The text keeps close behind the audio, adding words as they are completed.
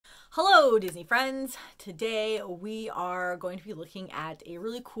Hello Disney friends! Today we are going to be looking at a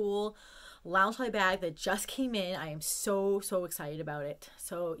really cool Loungefly bag that just came in. I am so excited about it.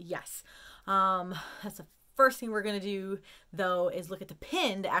 So yes, that's the first thing we're going to do though is look at the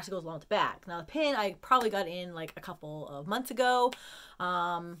pin that actually goes along with the bag. Now the pin I probably got in like a couple of months ago.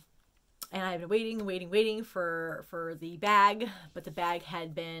 And I've been waiting for the bag, but the bag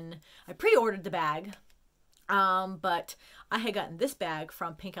had been, I pre-ordered the bag. But I had gotten this bag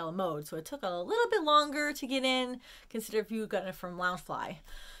from Pink Mode, so it took a little bit longer to get in, consider if you gotten it from Loungefly.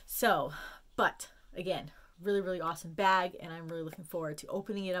 So, but again, really awesome bag, and I'm really looking forward to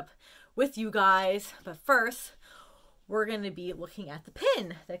opening it up with you guys. But first, we're going to be looking at the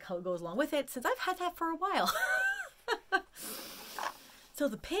pin that goes along with it, since I've had that for a while. So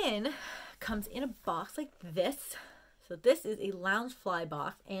the pin comes in a box like this. So this is a Loungefly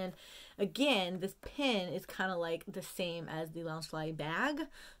box, and again, this pin is kind of like the same as the Loungefly bag,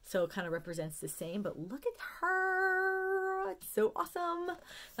 so it kind of represents the same, but look at her, it's so awesome.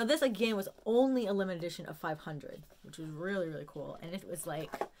 Now this again was only a limited edition of 500, which was really cool, and it was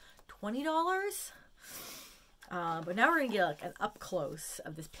like $20. But now we're gonna get like an up close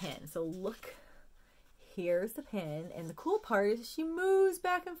of this pin. So look, here's the pin, and the cool part is she moves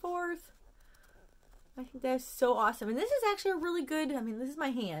back and forth. I think that's so awesome. And this is actually a really good, I mean, this is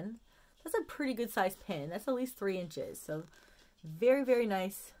my hand. That's a pretty good size pin. That's at least 3 inches. So very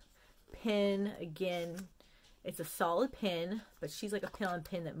nice pin. Again, it's a solid pin, but she's like a pin on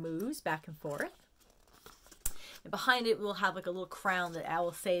pin that moves back and forth. And behind it, we'll have like a little crown that I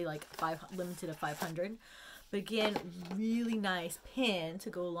will say like limited to 500. But again, really nice pin to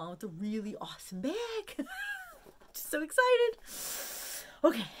go along with the really awesome bag. Just so excited.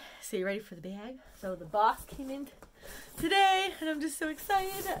 Okay. So you ready for the bag? So the box came in today and I'm just so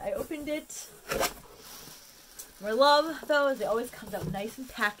excited. I opened it. What I love though is it always comes out nice and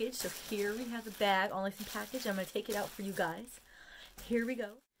packaged. So here we have the bag all nice and packaged. I'm going to take it out for you guys. Here we go.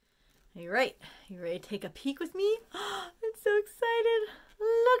 All right. You ready to take a peek with me? I'm so excited.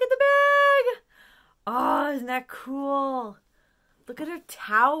 Look at the bag. Oh, isn't that cool? Look at her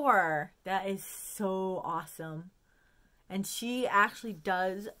tower. That is so awesome. And she actually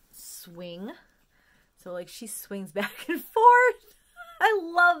does swing. So like she swings back and forth. I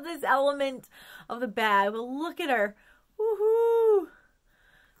love this element of the bag. But look at her. Woohoo!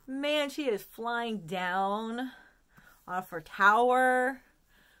 Man, she is flying down off her tower.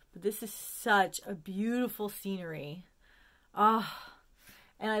 But this is such a beautiful scenery. Oh,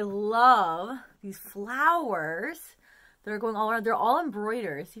 and I love these flowers that are going all around. They're all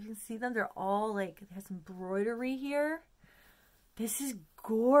embroidered. So you can see them. They're all like, it has embroidery here. This is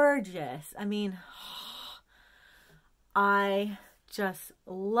gorgeous. I mean, I just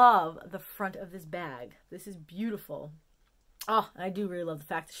love the front of this bag. This is beautiful. Oh, and I do really love the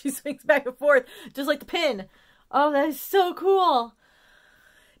fact that she swings back and forth, just like the pin. Oh, that is so cool.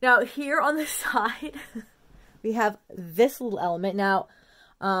 Now, here on the side, we have this little element. Now,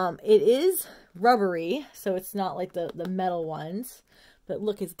 it is rubbery, so it's not like the metal ones. But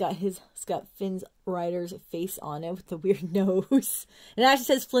look, it's got Finn's Rider's face on it with the weird nose. And it actually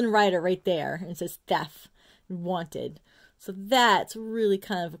says Flynn Rider right there. And it says theft and wanted. So that's really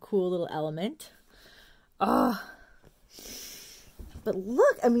kind of a cool little element. Oh. But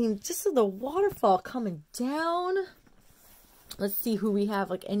look, I mean, just the waterfall coming down. Let's see who we have.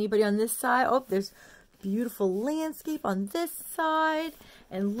 Like anybody on this side. Oh, there's beautiful landscape on this side.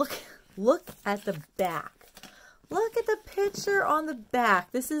 And look at the back. Look at the picture on the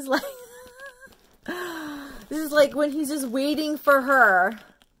back. This is like when he's just waiting for her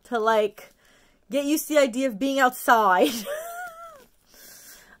to like get used to the idea of being outside.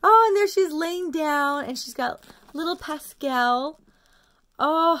 Oh, and there she's laying down and she's got little Pascal.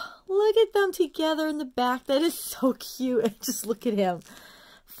 Oh, look at them together in the back. That is so cute. And just look at him.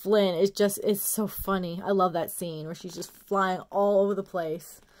 Flynn is so funny. I love that scene where she's just flying all over the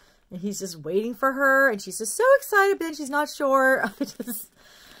place. And he's just waiting for her, and she's just so excited, but then she's not sure. She's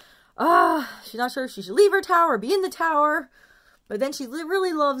not sure if she should leave her tower or be in the tower. But then she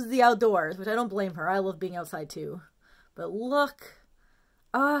really loves the outdoors, which I don't blame her. I love being outside too. But look.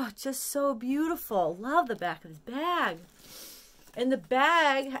 Just so beautiful. Love the back of this bag. And the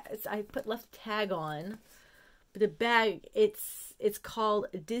bag, I left tag on. But the bag, it's called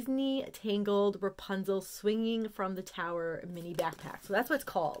Disney Tangled Rapunzel Swinging from the Tower Mini Backpack. So that's what it's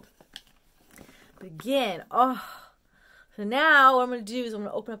called. But again, so now what I'm going to do is I'm going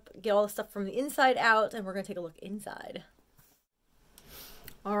to open up, get all the stuff from the inside out, and we're going to take a look inside.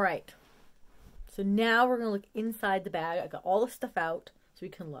 All right. So now we're going to look inside the bag. I got all the stuff out so we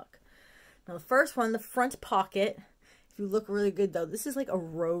can look. Now the first one, the front pocket, If you look really good though, this is like a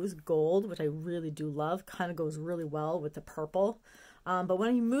rose gold, which I really do love. Kind of goes really well with the purple. But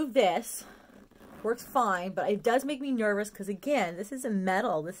when you move this, works fine, but it does make me nervous because again, this is a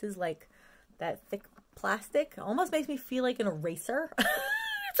metal. This is like that thick plastic. It almost makes me feel like an eraser.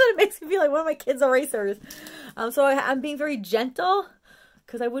 That's what it makes me feel like, one of my kids' erasers. So I'm being very gentle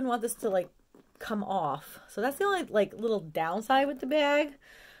because I wouldn't want this to like come off. So that's the only like little downside with the bag.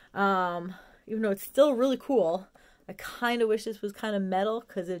 Even though it's still really cool, I kind of wish this was kind of metal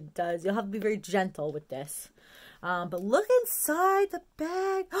because it does. You'll have to be very gentle with this. But look inside the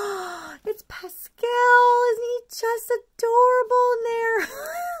bag. It's Pascal. Isn't he just adorable in there?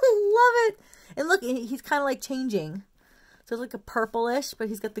 Love it. And look, he's kind of like changing. So it's like a purplish, but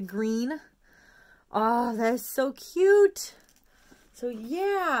he's got the green. Oh, that is so cute. So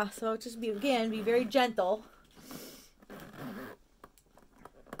yeah, so just be very gentle.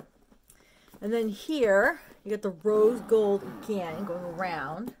 And then here, you got the rose gold again going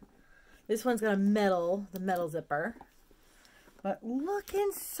around. This one's got the metal zipper. But look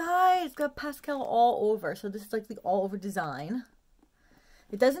inside. It's got Pascal all over. So this is like the all over design.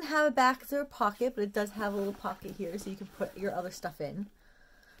 It doesn't have a back zipper pocket, but it does have a little pocket here so you can put your other stuff in.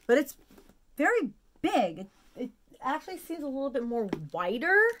 But it's very big. It actually seems a little bit more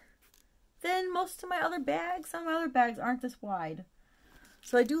wider than most of my other bags. Some of my other bags aren't this wide.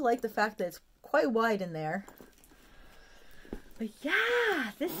 So I do like the fact that it's quite wide in there. But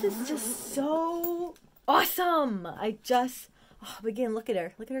yeah, this is just so awesome. But again, look at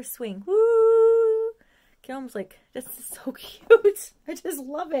her. Look at her swing. Woo! Almost like, this is so cute. I just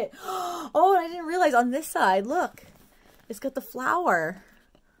love it. Oh, and I didn't realize on this side, look, it's got the flower.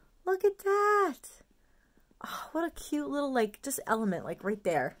 Look at that. Oh, what a cute little, like, just element, like right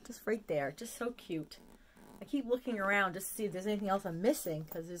there. Just right there. Just so cute. I keep looking around just to see if there's anything else I'm missing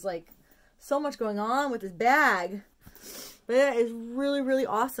because there's like so much going on with this bag. But that is really, really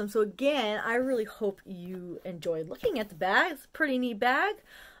awesome. So again, I really hope you enjoyed looking at the bag. It's a pretty neat bag.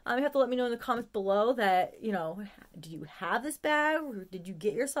 You have to let me know in the comments below that, you know, do you have this bag? Or did you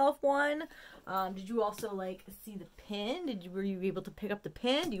get yourself one? Did you also like see the pin? Were you able to pick up the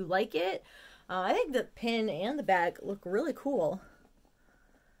pin? Do you like it? I think the pin and the bag look really cool.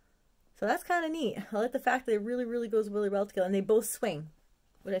 So that's kind of neat. I like the fact that it really, really goes really well together. And they both swing,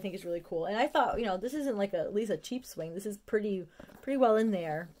 which I think is really cool. And I thought, you know, this isn't like at least a cheap swing. This is pretty well in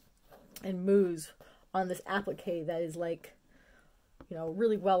there and moves on this applique that is like, you know,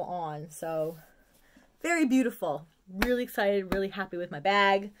 really well on. So very beautiful. Really excited, really happy with my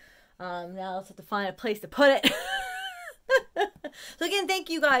bag. Now let's have to find a place to put it. So again, thank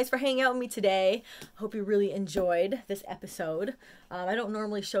you guys for hanging out with me today. I hope you really enjoyed this episode. I don't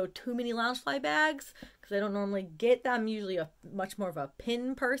normally show too many Loungefly bags because I don't normally get them. I'm usually much more of a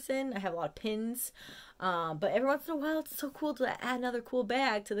pin person. I have a lot of pins. But every once in a while, it's so cool to add another cool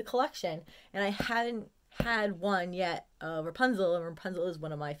bag to the collection. And I hadn't had one yet of Rapunzel, and Rapunzel is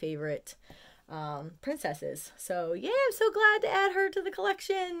one of my favorite princesses. So yeah, I'm so glad to add her to the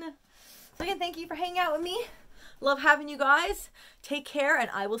collection. So again, thank you for hanging out with me. Love having you guys. Take care, and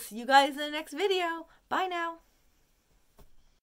I will see you guys in the next video. Bye now.